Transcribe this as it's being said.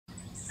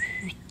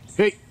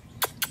Hey!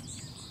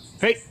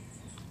 Hey!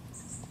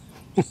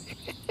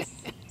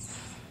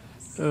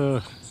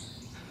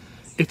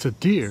 It's a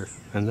deer,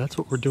 and that's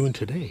what we're doing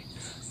today.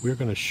 We're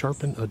going to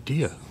sharpen a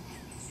deer.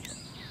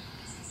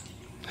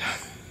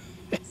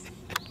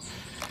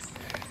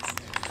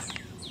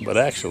 But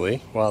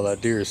actually, while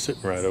that deer is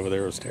sitting right over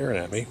there staring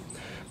at me,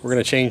 we're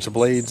going to change the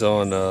blades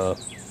on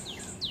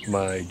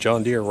my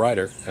John Deere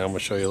rider, and I'm going to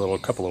show you a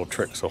couple little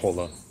tricks, so hold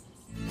on.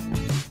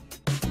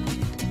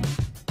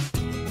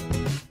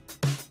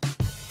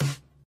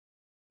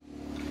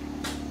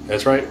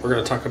 That's right, we're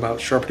going to talk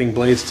about sharpening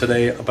blades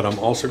today, but I'm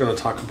also going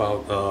to talk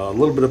about a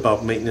little bit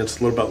about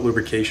maintenance, a little about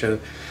lubrication.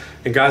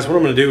 And guys, what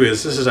I'm going to do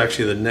is, this is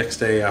actually the next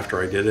day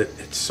after I did it.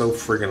 It's so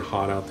friggin'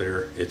 hot out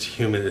there. It's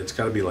humid. It's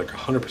got to be like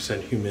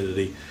 100%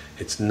 humidity.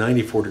 It's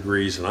 94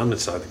 degrees and I'm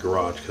inside the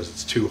garage because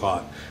it's too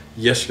hot.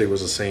 Yesterday was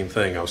the same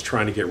thing. I was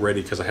trying to get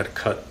ready because I had to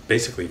cut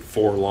basically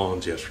 4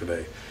 lawns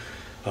yesterday.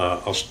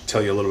 I'll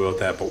tell you a little bit about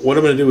that. But what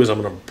I'm going to do is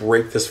I'm going to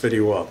break this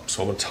video up.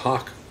 So I'm going to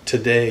talk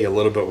today a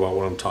little bit about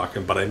what I'm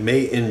talking, but I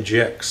may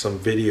inject some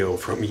video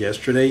from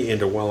yesterday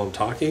into while I'm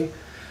talking.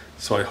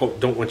 So I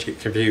don't want you to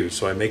get confused.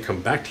 So I may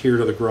come back here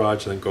to the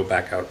garage and then go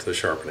back out to the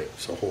sharpening.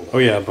 So hold on. Oh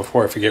yeah,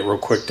 before I forget real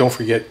quick, don't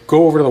forget,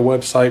 go over to the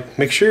website.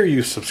 Make sure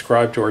you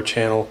subscribe to our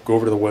channel. Go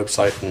over to the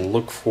website and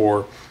look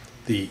for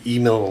the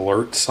email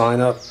alert sign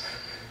up.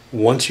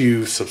 Once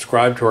you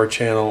subscribe to our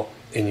channel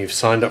and you've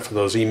signed up for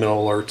those email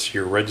alerts,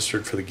 you're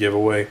registered for the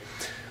giveaway.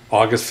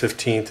 August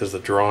 15th is the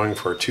drawing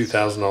for a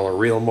 $2,000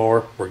 reel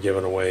mower. We're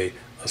giving away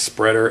a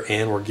spreader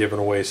and we're giving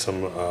away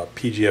some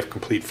PGF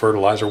Complete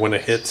fertilizer when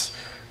it hits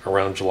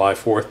around July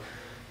 4th.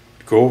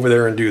 Go over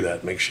there and do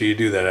that. Make sure you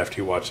do that after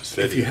you watch this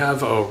video. If you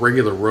have a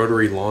regular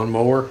rotary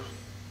lawnmower,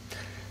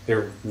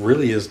 there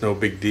really is no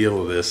big deal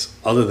with this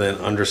other than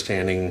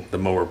understanding the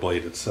mower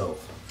blade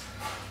itself.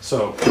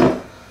 So,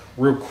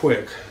 real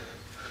quick,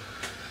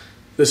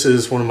 this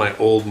is one of my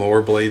old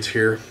mower blades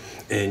here,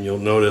 and you'll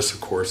notice, of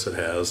course, it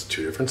has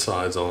 2 different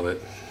sides on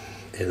it,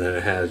 and then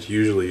it has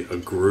usually a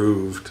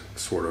grooved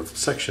sort of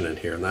section in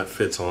here, and that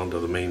fits onto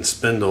the main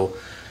spindle.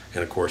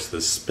 And of course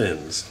this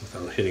spins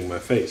without hitting my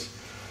face.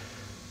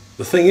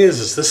 The thing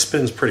is this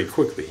spins pretty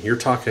quickly. You're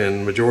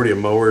talking majority of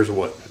mowers,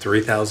 what,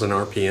 3,000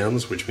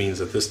 RPMs, which means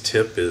that this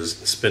tip is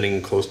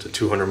spinning close to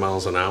 200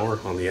 miles an hour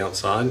on the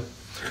outside.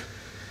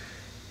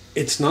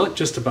 It's not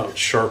just about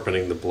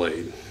sharpening the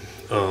blade.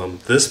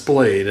 This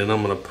blade, and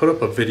I'm going to put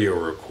up a video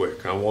real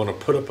quick. I want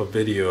to put up a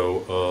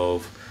video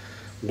of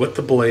what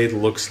the blade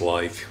looks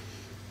like.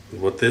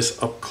 With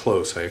this up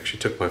close, I actually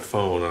took my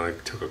phone and I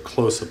took a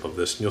close-up of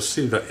this, and you'll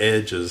see the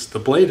edges. The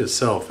blade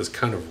itself is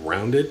kind of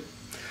rounded.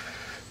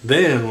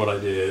 Then what I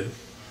did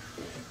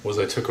was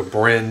I took a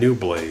brand new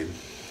blade.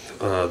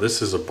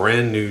 This is a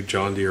brand new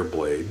John Deere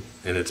blade,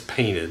 and it's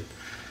painted.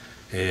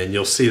 And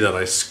you'll see that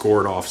I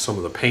scored off some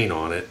of the paint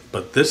on it,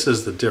 but this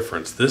is the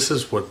difference. This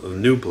is what the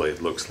new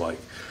blade looks like.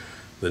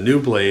 The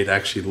new blade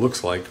actually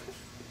looks like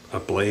a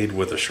blade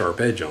with a sharp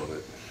edge on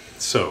it.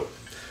 So,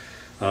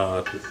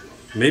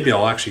 maybe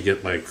I'll actually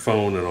get my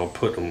phone and I'll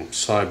put them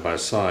side by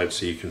side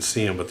so you can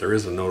see them, but there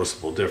is a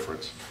noticeable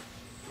difference.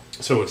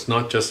 So it's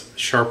not just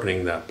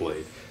sharpening that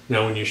blade.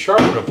 Now when you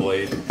sharpen a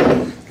blade,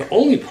 the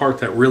only part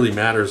that really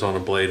matters on a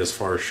blade as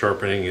far as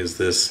sharpening is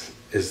this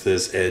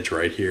edge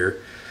right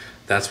here.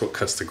 That's what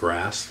cuts the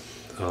grass.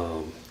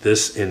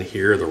 This in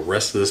here, the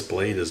rest of this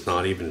blade is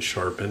not even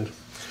sharpened.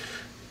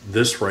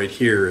 This right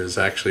here is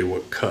actually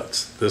what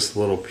cuts this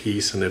little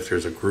piece, and if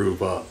there's a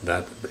groove up,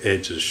 that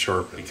edge is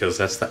sharpened because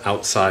that's the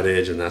outside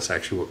edge and that's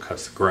actually what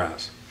cuts the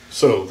grass.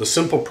 So the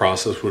simple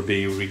process would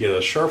be we get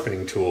a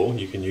sharpening tool.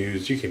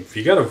 If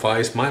you got a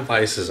vise, my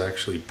vise is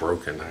actually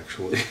broken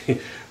actually,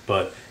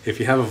 but if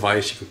you have a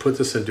vise, you can put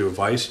this into a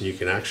vise and you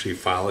can actually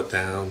file it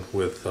down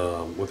with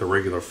a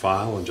regular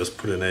file and just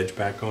put an edge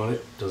back on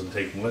it. Doesn't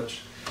take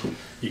much.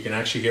 You can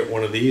actually get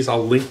one of these.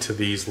 I'll link to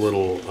these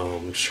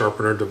little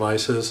sharpener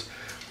devices.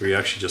 Where you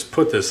actually just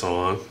put this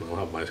on. I'll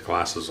have my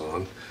glasses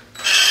on.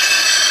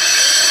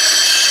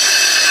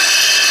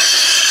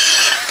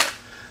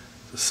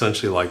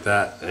 Essentially like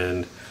that,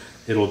 and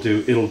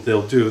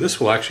this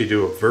will actually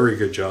do a very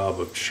good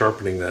job of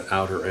sharpening that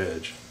outer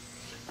edge.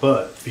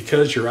 But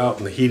because you're out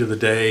in the heat of the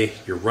day,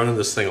 you're running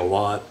this thing a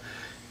lot,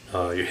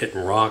 you're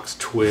hitting rocks,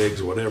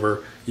 twigs,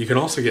 whatever, you can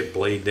also get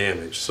blade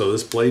damage. So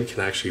this blade can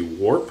actually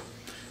warp.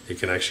 It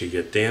can actually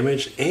get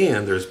damaged,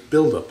 and there's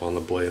buildup on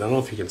the blade. I don't know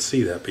if you can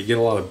see that, but you get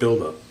a lot of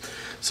buildup.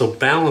 So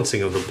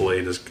balancing of the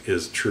blade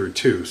is true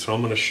too. So I'm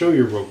going to show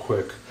you real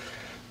quick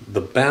the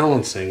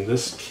balancing.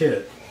 This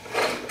kit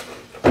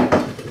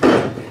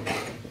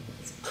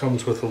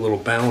comes with a little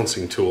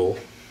balancing tool,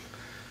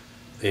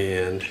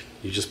 and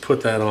you just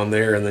put that on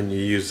there, and then you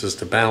use this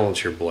to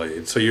balance your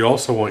blade. So you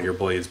also want your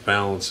blades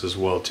balanced as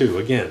well too.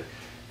 Again,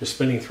 you're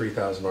spinning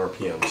 3,000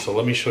 RPM. So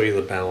let me show you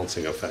the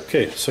balancing effect.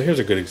 Okay, so here's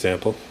a good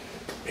example.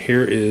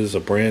 Here is a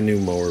brand new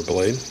mower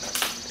blade,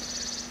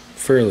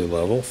 fairly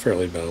level,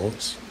 fairly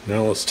balanced.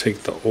 Now let's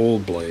take the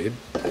old blade,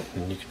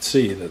 and you can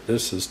see that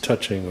this is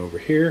touching over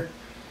here.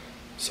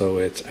 So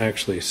it's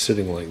actually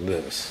sitting like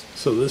this.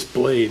 So this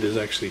blade is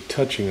actually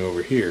touching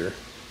over here,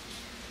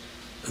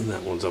 and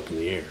that one's up in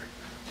the air.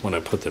 When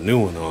I put the new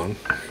one on,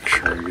 make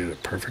sure I get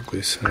it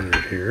perfectly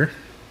centered here.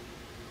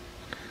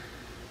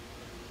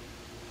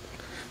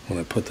 When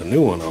I put the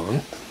new one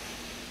on,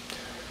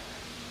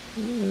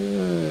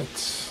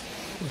 let's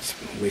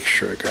make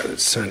sure I got it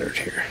centered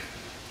here.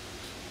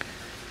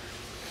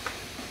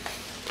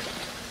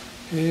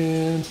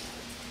 And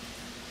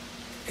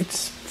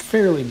it's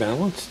fairly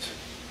balanced.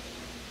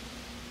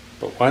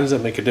 But why does that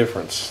make a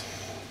difference?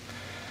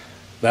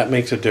 That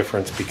makes a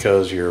difference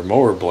because your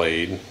mower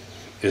blade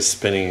is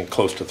spinning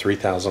close to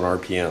 3,000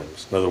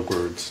 RPMs. In other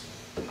words,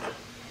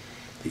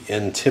 the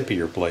end tip of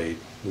your blade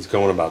is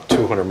going about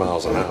 200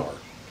 miles an hour.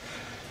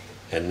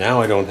 And now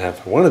I don't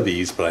have one of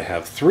these, but I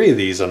have 3 of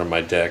these under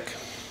my deck.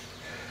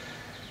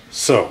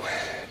 So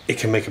it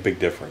can make a big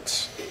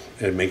difference.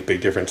 It make a big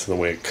difference in the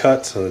way it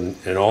cuts,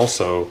 and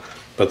also,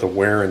 but the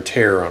wear and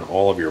tear on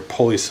all of your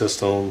pulley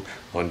system,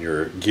 on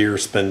your gear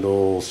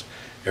spindles,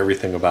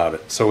 everything about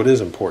it. So it is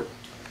important.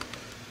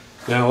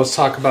 Now let's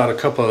talk about a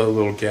couple of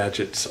little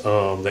gadgets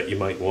that you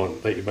might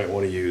want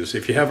to use.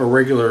 If you have a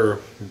regular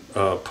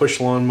push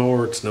lawn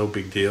mower, it's no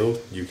big deal.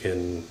 You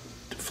can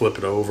flip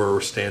it over or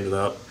stand it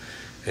up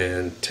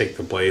and take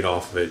the blade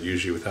off of it,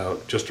 usually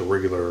without just a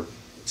regular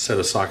set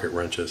of socket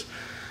wrenches.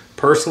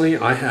 Personally,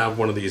 I have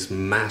one of these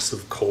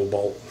massive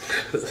cobalt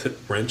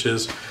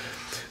wrenches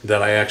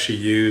that I actually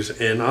use,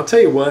 and I'll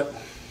tell you what,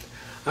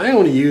 I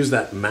only use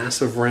that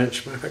massive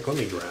wrench. Matter of fact, let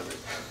me grab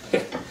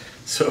it.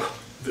 So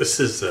this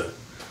is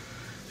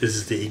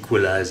the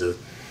equalizer,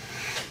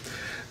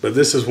 but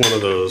this is one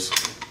of those,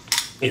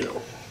 you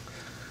know,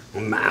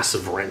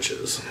 massive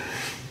wrenches.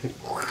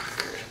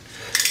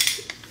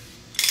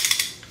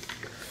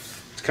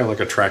 It's kind of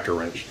like a tractor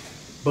wrench.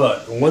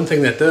 But one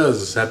thing that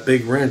does is that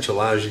big wrench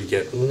allows you to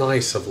get you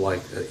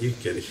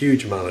can get a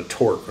huge amount of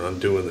torque when I'm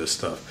doing this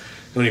stuff.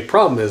 The only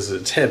problem is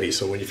it's heavy,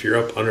 so if you're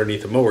up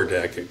underneath the mower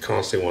deck, it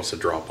constantly wants to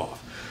drop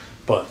off.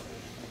 But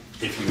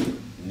if you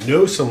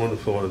know someone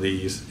with one of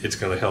these, it's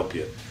going to help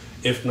you.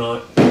 If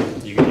not,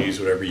 you can use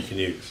whatever you can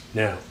use.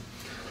 Now,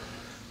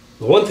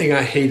 the one thing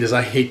I hate is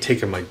I hate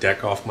taking my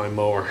deck off my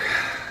mower.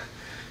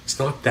 It's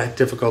not that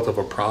difficult of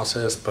a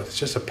process, but it's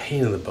just a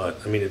pain in the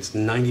butt. I mean, it's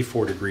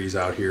 94 degrees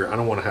out here. I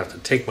don't want to have to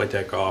take my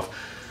deck off,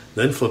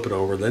 then flip it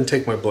over, then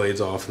take my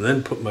blades off, and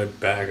then put my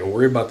bag and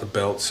worry about the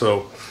belt.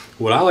 So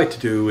what I like to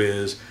do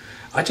is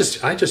I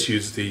just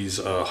use these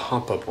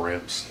hop-up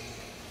ramps.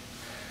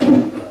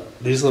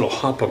 These little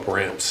hop-up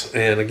ramps.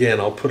 And again,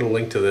 I'll put a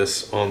link to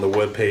this on the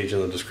webpage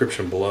in the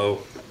description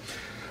below.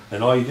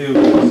 And all you do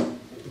is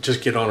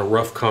just get on a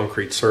rough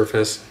concrete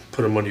surface,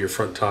 put them under your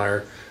front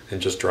tire, and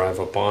just drive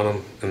up on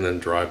them and then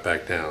drive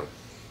back down.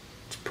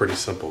 It's pretty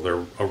simple.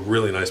 They're a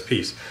really nice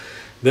piece.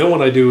 Then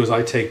what I do is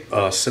I take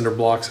cinder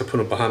blocks, I put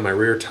them behind my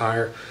rear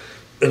tire,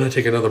 then I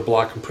take another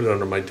block and put it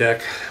under my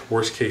deck.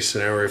 Worst case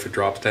scenario, if it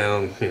drops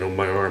down, you know,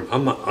 my arm,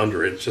 I'm not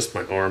under it, it's just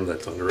my arm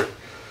that's under it.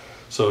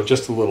 So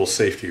just a little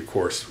safety, of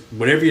course.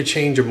 Whenever you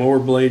change a mower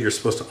blade, you're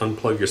supposed to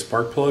unplug your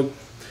spark plug.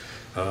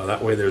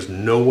 That way there's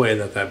no way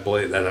that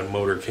that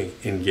motor can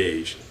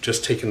engage.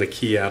 Just taking the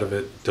key out of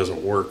it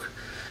doesn't work.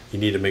 You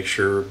need to make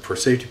sure, for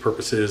safety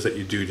purposes, that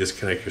you do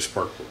disconnect your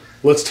spark plug.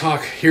 Let's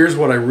talk, here's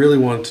what I really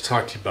wanted to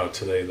talk to you about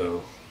today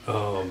though.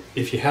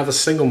 If you have a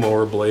single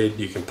mower blade,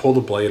 you can pull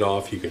the blade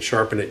off, you can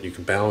sharpen it, you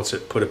can balance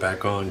it, put it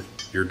back on,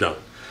 you're done.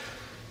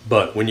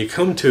 But when you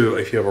come to,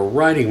 if you have a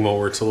riding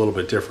mower, it's a little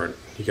bit different.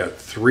 You got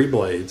 3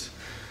 blades,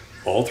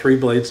 all 3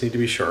 blades need to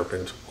be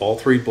sharpened, all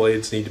 3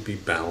 blades need to be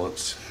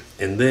balanced,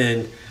 and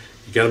then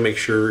you got to make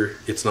sure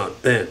it's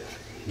not bent.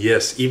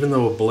 Yes, even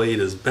though a blade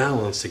is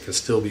balanced, it can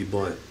still be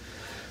bent.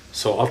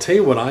 So I'll tell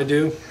you what I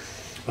do.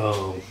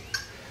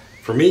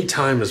 For me,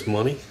 time is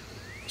money.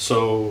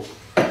 So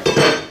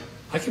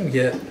I can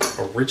get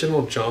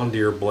original John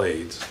Deere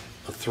blades,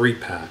 a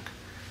 3-pack,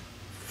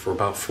 for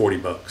about 40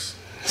 bucks.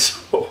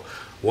 So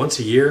once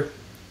a year,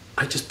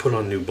 I just put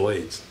on new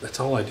blades. That's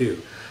all I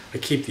do. I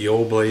keep the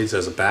old blades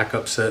as a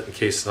backup set in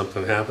case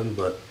something happened,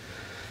 but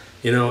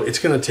you know, it's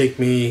gonna take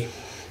me,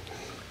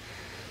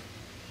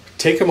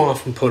 take them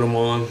off and put them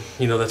on,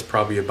 you know, that's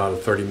probably about a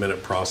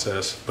 30-minute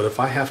process. But if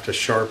I have to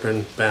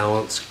sharpen,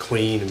 balance,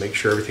 clean, and make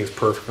sure everything's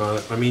perfect on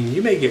it, I mean,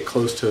 you may get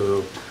close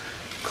to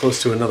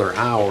another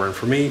hour. And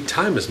for me,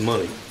 time is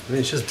money. I mean,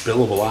 it's just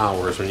billable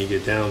hours when you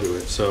get down to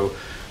it. So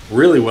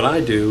really what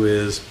I do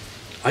is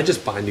I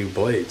just buy new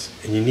blades,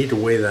 and you need to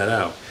weigh that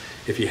out.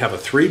 If you have a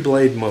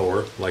 3-blade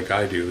mower, like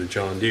I do, the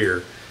John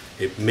Deere,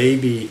 it may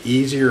be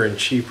easier and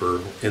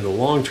cheaper in the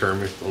long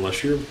term,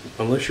 unless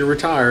you're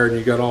retired and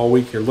you got all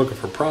week you're looking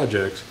for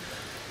projects.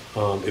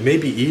 It may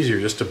be easier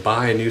just to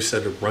buy a new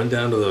set of run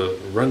down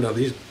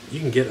these. You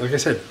can get, like I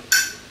said,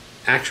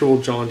 actual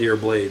John Deere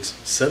blades,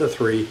 set of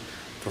 3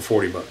 for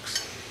 40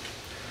 bucks.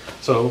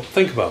 So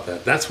think about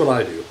that. That's what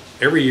I do.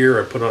 Every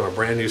year I put on a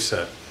brand new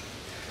set,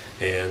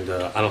 and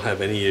I don't have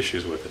any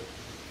issues with it.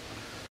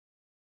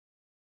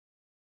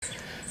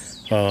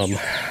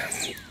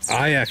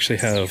 I actually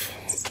have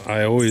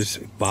I always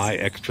buy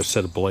extra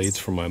set of blades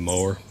for my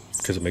mower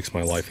because it makes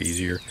my life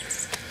easier.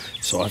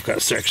 So I've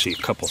got actually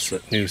a couple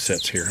new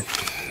sets here.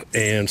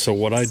 And so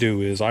what I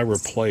do is I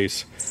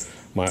replace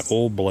my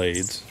old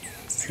blades.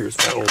 Here's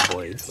my old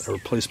blade. I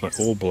replace my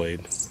old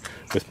blade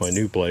with my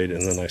new blade,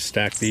 and then I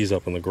stack these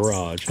up in the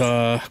garage.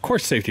 Of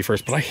course, safety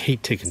first, but I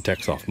hate taking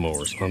decks off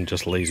mowers. I'm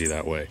just lazy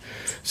that way.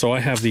 So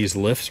I have these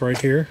lifts right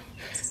here,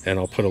 and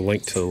I'll put a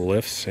link to the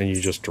lifts, and you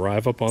just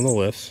drive up on the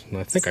lifts, and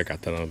I think I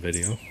got that on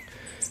video.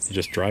 You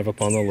just drive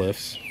up on the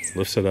lifts,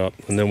 lifts it up,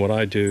 and then what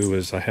I do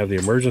is I have the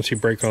emergency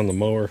brake on the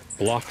mower,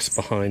 blocks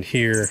behind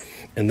here,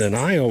 and then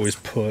I always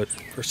put,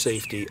 for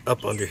safety,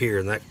 up under here,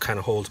 and that kind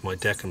of holds my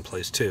deck in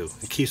place too.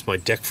 It keeps my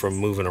deck from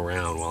moving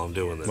around while I'm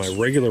doing this. My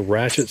regular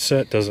ratchet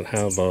set doesn't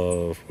have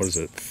a, what is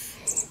it?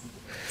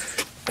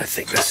 I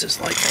think this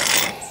is like,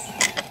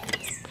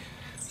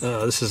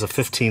 this is a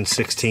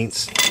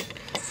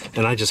 15/16,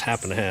 and I just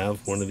happen to have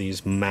one of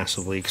these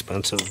massively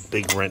expensive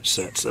big wrench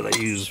sets that I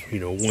use,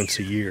 you know, once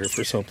a year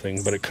for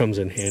something, but it comes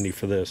in handy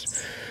for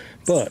this.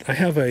 But I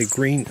have a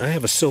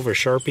silver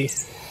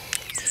Sharpie.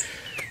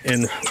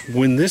 And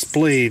when this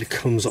blade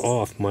comes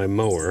off my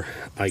mower,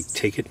 I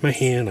take it in my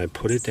hand, I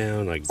put it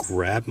down, I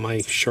grab my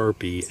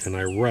Sharpie, and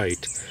I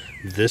write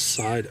this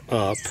side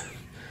up,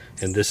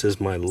 and this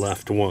is my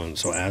left one.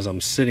 So as I'm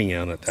sitting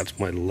on it, that's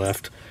my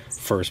left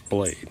first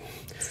blade.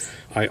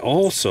 I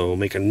also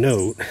make a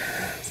note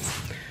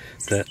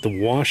that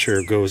the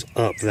washer goes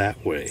up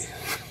that way.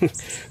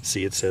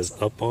 See, it says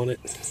up on it.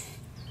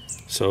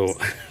 So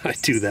I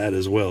do that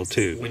as well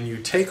too. When you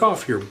take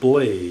off your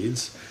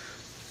blades,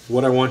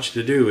 what I want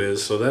you to do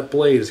is, so that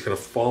blade is going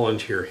to fall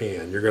into your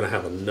hand. You're going to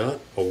have a nut,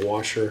 a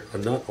washer,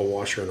 and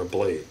a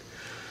blade.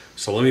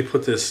 So let me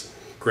put this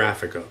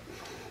graphic up.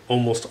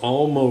 Almost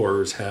all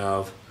mowers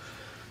have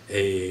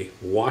a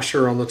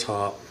washer on the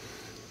top,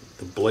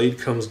 the blade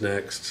comes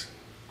next,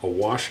 a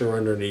washer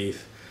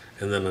underneath,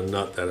 and then a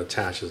nut that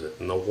attaches it.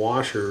 And the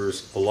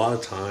washers, a lot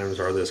of times,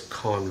 are this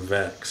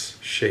convex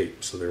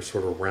shape, so they're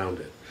sort of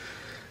rounded.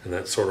 And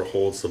that sort of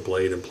holds the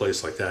blade in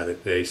place like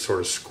that. They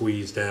sort of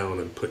squeeze down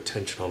and put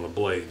tension on the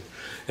blade.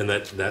 And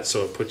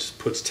so it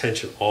puts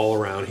tension all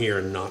around here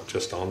and not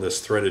just on this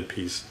threaded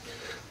piece.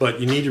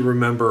 But you need to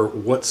remember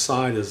what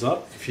side is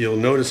up. If you'll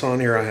notice on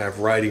here, I have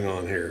writing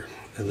on here.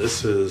 And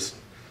this is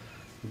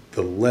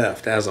the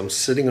left. As I'm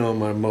sitting on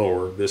my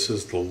mower, this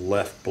is the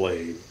left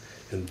blade.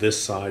 And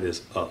this side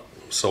is up.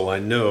 So I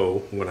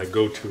know when I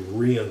go to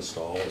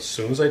reinstall, as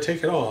soon as I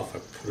take it off, I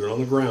put it on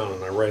the ground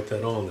and I write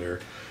that on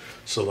there,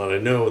 so that I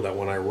know that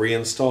when I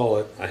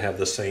reinstall it, I have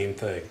the same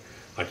thing.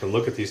 I can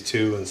look at these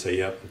two and say,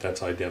 yep,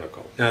 that's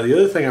identical. Now, the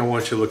other thing I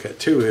want you to look at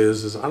too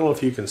is I don't know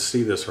if you can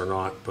see this or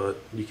not, but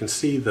you can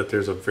see that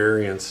there's a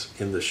variance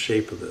in the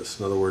shape of this.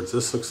 In other words,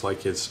 this looks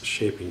like it's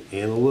shaping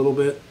in a little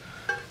bit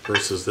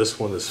versus this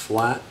one is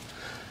flat.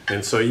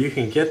 And so you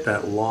can get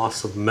that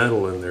loss of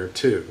metal in there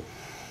too.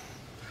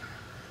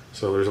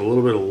 So there's a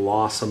little bit of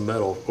loss of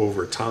metal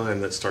over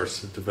time that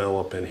starts to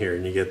develop in here,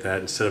 and you get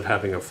that. Instead of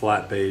having a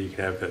flat blade, you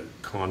can have that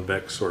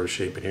convex sort of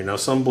shape in here. Now,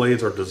 some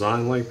blades are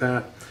designed like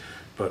that,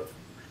 but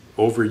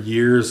over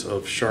years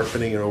of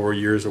sharpening and over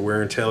years of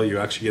wear and tear, you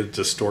actually get a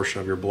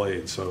distortion of your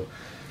blade. So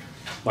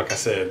like I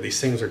said,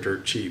 these things are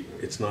dirt cheap.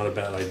 It's not a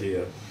bad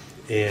idea.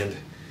 And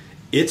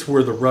it's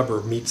where the rubber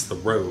meets the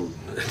road.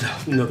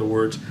 In other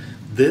words,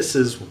 this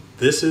is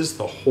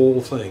the whole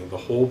thing. The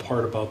whole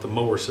part about the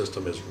mower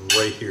system is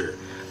right here.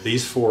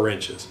 These 4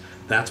 inches.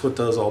 That's what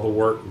does all the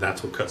work.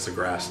 That's what cuts the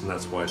grass, and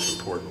that's why it's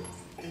important.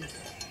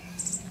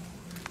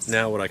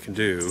 Now what I can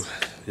do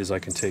is I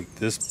can take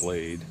this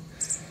blade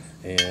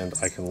and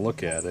I can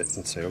look at it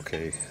and say,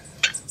 okay,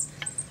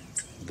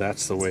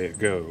 that's the way it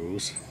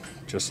goes,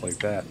 just like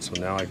that. So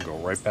now I can go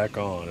right back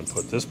on and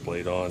put this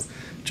blade on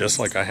just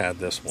like I had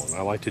this one.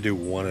 I like to do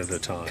one at a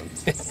time.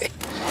 8 and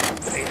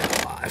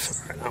 5. All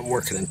right, I'm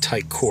working in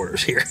tight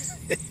quarters here.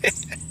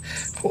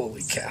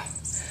 Holy cow.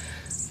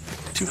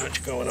 Too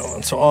much going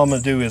on. So all I'm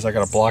going to do is I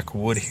got a block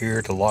of wood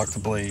here to lock the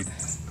blade.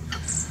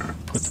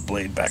 Put the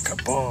blade back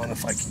up on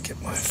if I can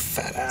get my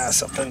fat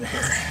ass up in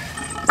here.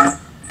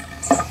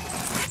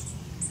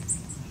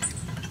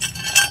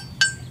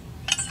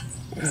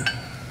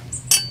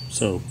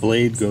 So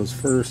blade goes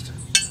first,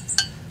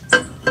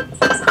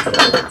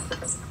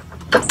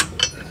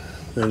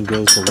 then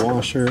goes the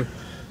washer,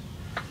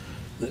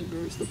 then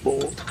goes the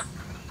bolt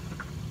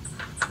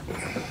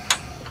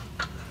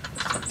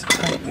to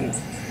tighten.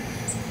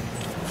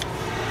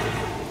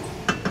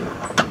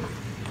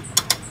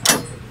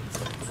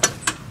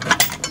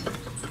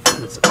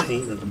 It's a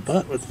pain in the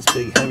butt with this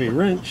big heavy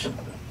wrench.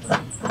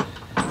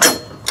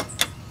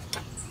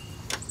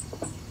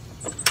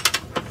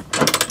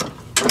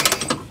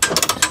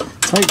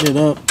 Tighten it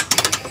up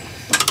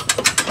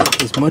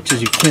as much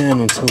as you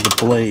can until the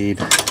blade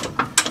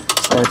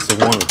starts to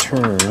want to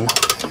turn.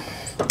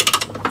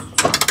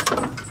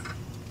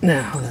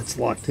 Now that's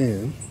locked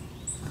in.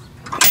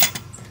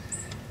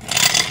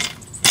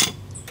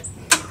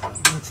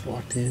 That's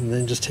locked in.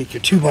 Then just take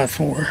your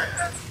 2x4.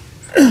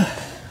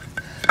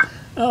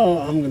 Oh,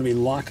 I'm going to be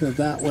locking it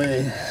that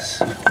way.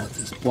 So I'll let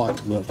this block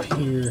them up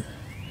here,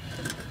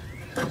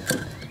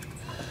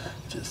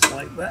 just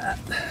like that.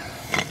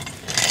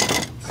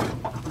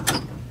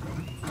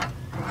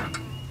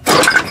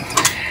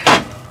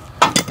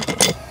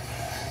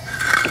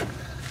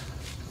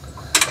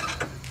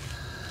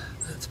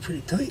 That's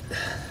pretty tight.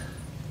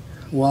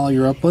 While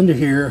you're up under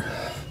here,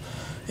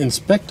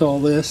 inspect all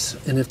this,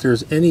 and if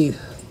there's any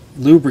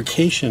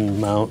lubrication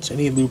mounts,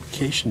 any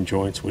lubrication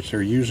joints, which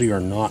there usually are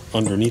not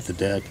underneath the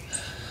deck,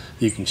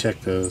 you can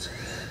check those.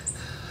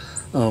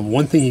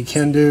 One thing you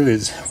can do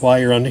is, while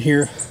you're under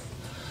here,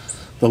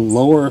 the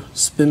lower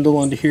spindle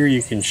under here,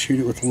 you can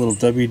shoot it with a little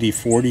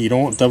WD-40. You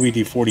don't want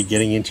WD-40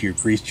 getting into your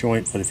grease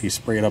joint, but if you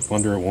spray it up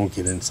under, it won't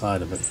get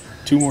inside of it.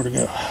 2 more to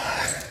go.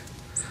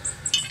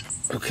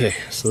 Okay,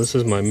 so this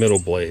is my middle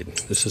blade.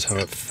 This is how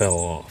it fell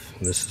off.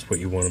 And this is what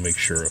you want to make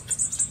sure of.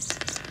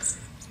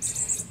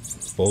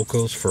 Bolt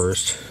goes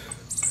first.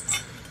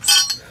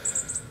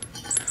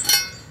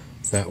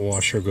 That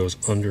washer goes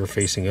under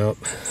facing up,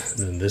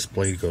 and then this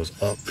blade goes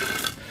up.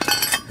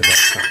 And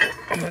that's how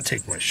I'm going to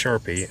take my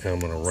Sharpie and I'm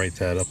going to write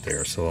that up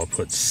there. So I'll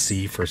put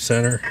C for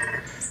center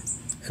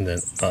and then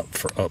up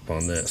for up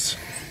on this.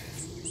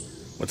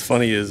 What's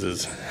funny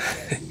is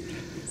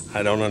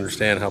I don't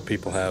understand how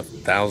people have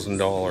 $1,000,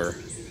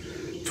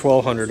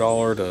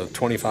 $1,200 to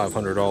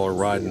 $2,500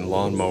 riding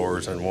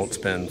lawnmowers and won't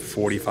spend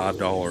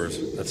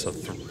 $45. That's a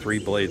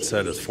 3-blade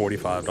set is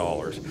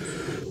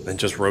 $45. And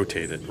just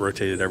rotate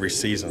it every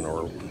season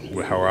or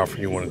however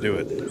often you want to do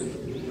it.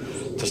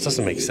 It just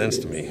doesn't make sense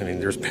to me. I mean,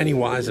 there's penny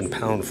wise and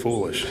pound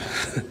foolish.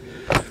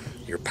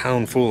 You're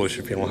pound foolish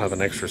if you don't have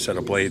an extra set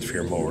of blades for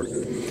your mower.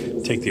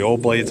 Take the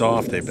old blades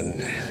off. I've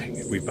been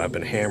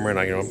hammering.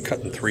 I'm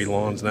cutting 3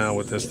 lawns now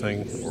with this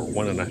thing, or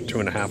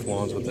 2.5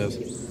 lawns with this.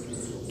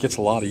 Gets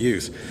a lot of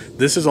use.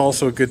 This is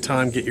also a good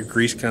time. Get your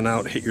grease gun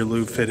out, hit your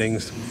lube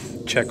fittings,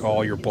 check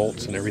all your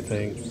bolts and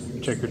everything.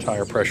 Check your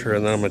tire pressure,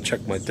 and then I'm going to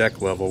check my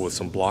deck level with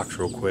some blocks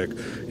real quick.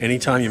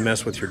 Anytime you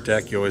mess with your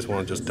deck, you always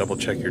want to just double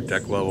check your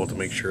deck level to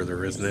make sure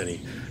there isn't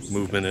any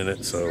movement in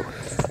it. So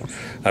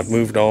I've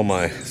moved all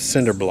my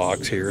cinder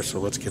blocks here, so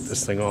let's get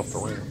this thing off the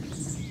ramp.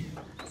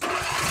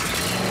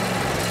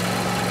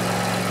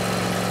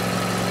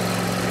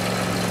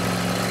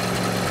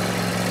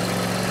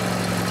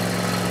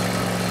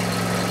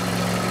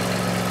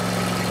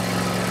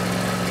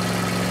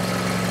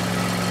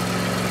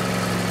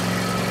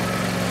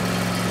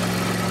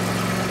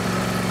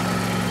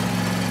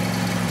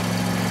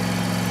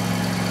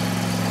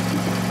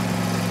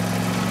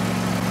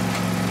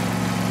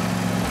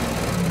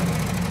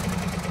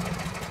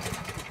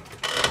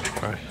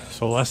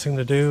 So the last thing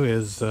to do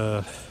is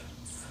we're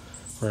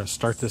going to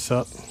start this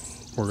up.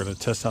 We're going to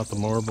test out the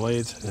mower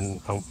blades,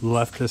 and I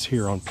left this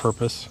here on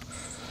purpose.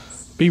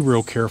 Be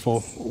real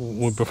careful.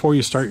 Before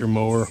you start your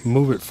mower,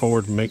 move it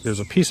forward and there's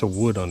a piece of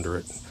wood under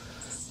it.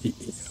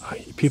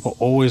 People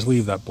always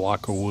leave that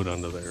block of wood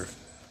under there.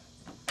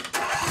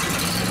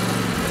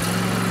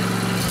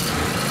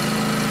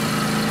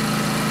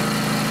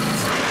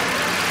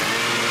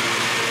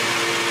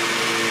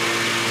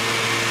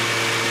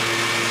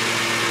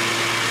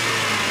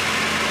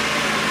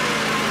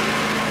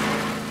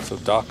 So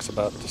Doc's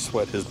about to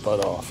sweat his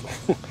butt off.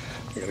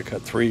 I gotta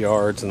cut 3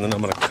 yards, and then I'm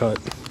gonna cut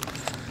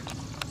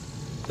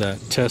that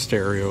test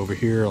area over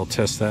here. I'll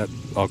test that.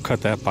 I'll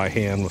cut that by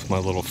hand with my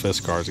little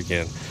fist guards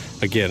again.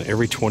 Again,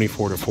 every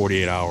 24 to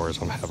 48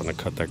 hours, I'm having to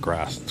cut that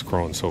grass. It's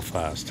growing so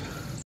fast.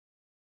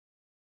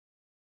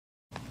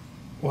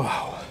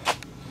 Wow.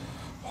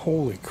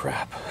 Holy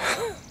crap.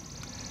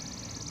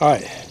 All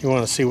right, you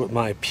want to see what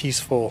my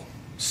peaceful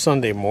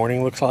Sunday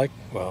morning looks like?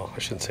 Well, I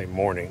shouldn't say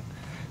morning.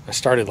 I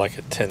started like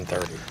at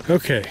 10:30.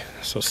 Okay,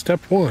 so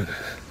step 1.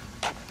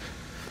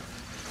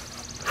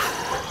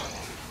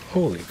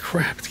 Holy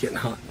crap, it's getting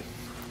hot.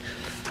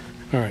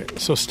 All right,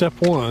 so step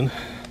 1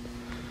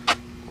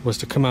 was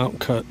to come out and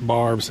cut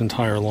Barb's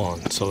entire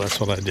lawn. So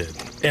that's what I did.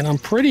 And I'm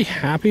pretty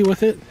happy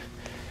with it.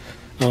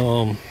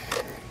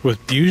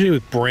 Usually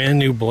with brand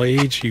new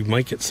blades, you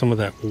might get some of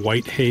that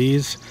white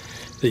haze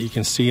that you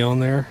can see on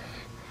there.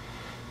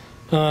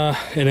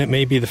 And it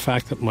may be the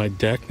fact that my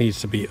deck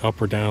needs to be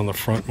up or down the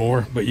front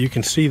more, but you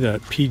can see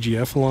that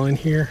PGF line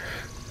here.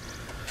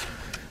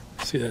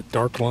 See that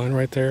dark line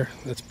right there?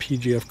 That's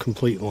PGF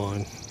complete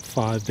line,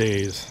 5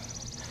 days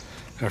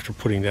after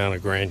putting down a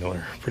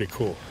granular. Pretty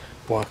cool.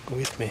 Walk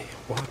with me,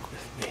 walk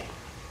with me,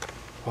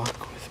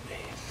 walk with me.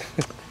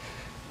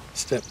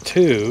 Step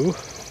 2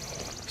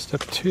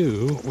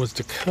 was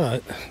to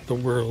cut the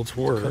world's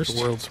worst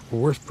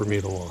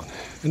Bermuda lawn,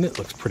 and it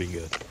looks pretty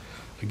good.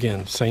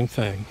 Again, same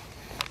thing.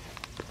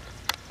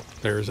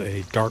 There's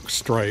a dark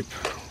stripe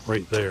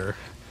right there,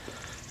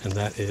 and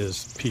that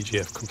is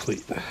PGF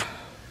complete.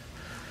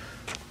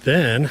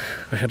 Then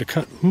I had to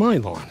cut my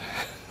lawn.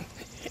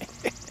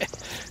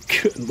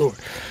 Good Lord.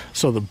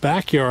 So the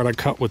backyard I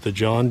cut with the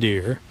John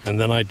Deere, and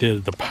then I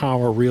did the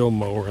power reel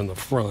mower in the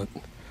front,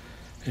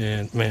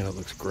 and man, it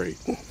looks great.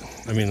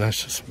 I mean,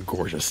 that's just some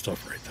gorgeous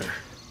stuff right there.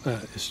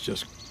 That is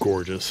just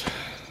gorgeous.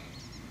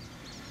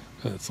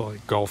 That's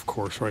like golf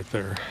course right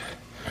there.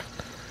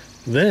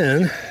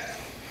 Then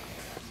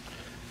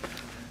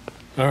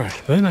All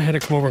right, then I had to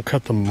come over and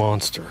cut the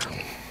monster.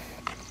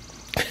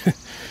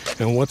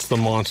 And what's the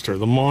monster?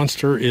 The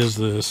monster is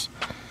this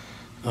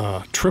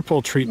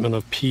triple treatment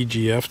of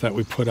PGF that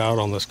we put out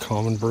on this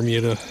common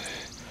Bermuda.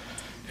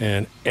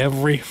 And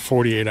every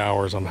 48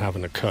 hours I'm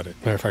having to cut it.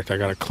 Matter of fact, I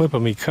got a clip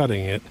of me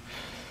cutting it.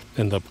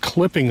 And the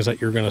clippings that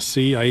you're going to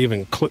see, I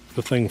even clipped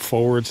the thing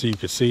forward so you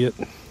could see it.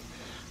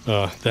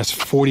 That's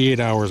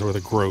 48 hours worth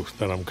of growth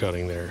that I'm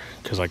cutting there.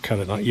 Because I cut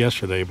it not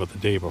yesterday, but the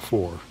day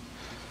before.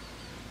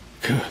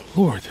 Good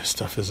Lord, this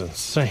stuff is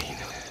insane.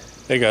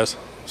 Hey guys,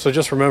 so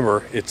just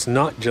remember, it's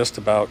not just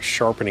about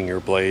sharpening your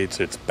blades,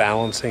 it's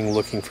balancing,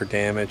 looking for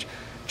damage.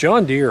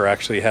 John Deere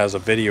actually has a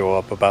video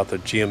up about the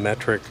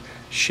geometric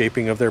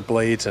shaping of their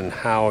blades and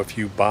how if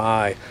you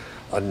buy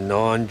a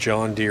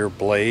non-John Deere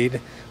blade,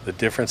 the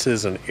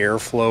differences in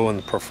airflow and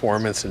the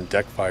performance and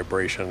deck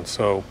vibration.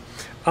 So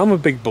I'm a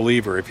big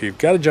believer, if you've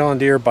got a John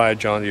Deere, buy a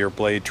John Deere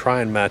blade, try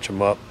and match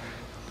them up.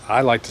 I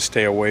like to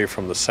stay away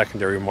from the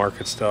secondary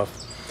market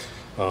stuff.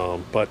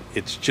 But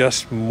it's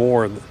just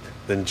more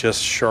than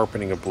just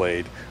sharpening a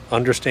blade.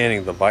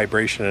 Understanding the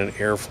vibration and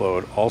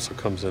airflow also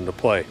comes into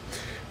play.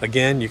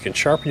 Again, you can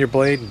sharpen your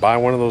blade, buy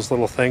one of those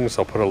little things.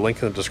 I'll put a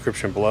link in the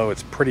description below.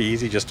 It's pretty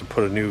easy just to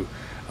put a new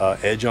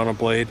edge on a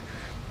blade,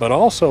 but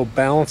also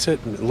balance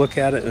it and look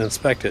at it and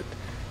inspect it.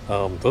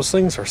 Those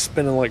things are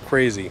spinning like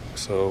crazy,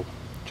 so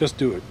just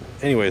do it.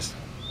 Anyways,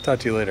 talk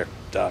to you later.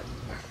 Doc.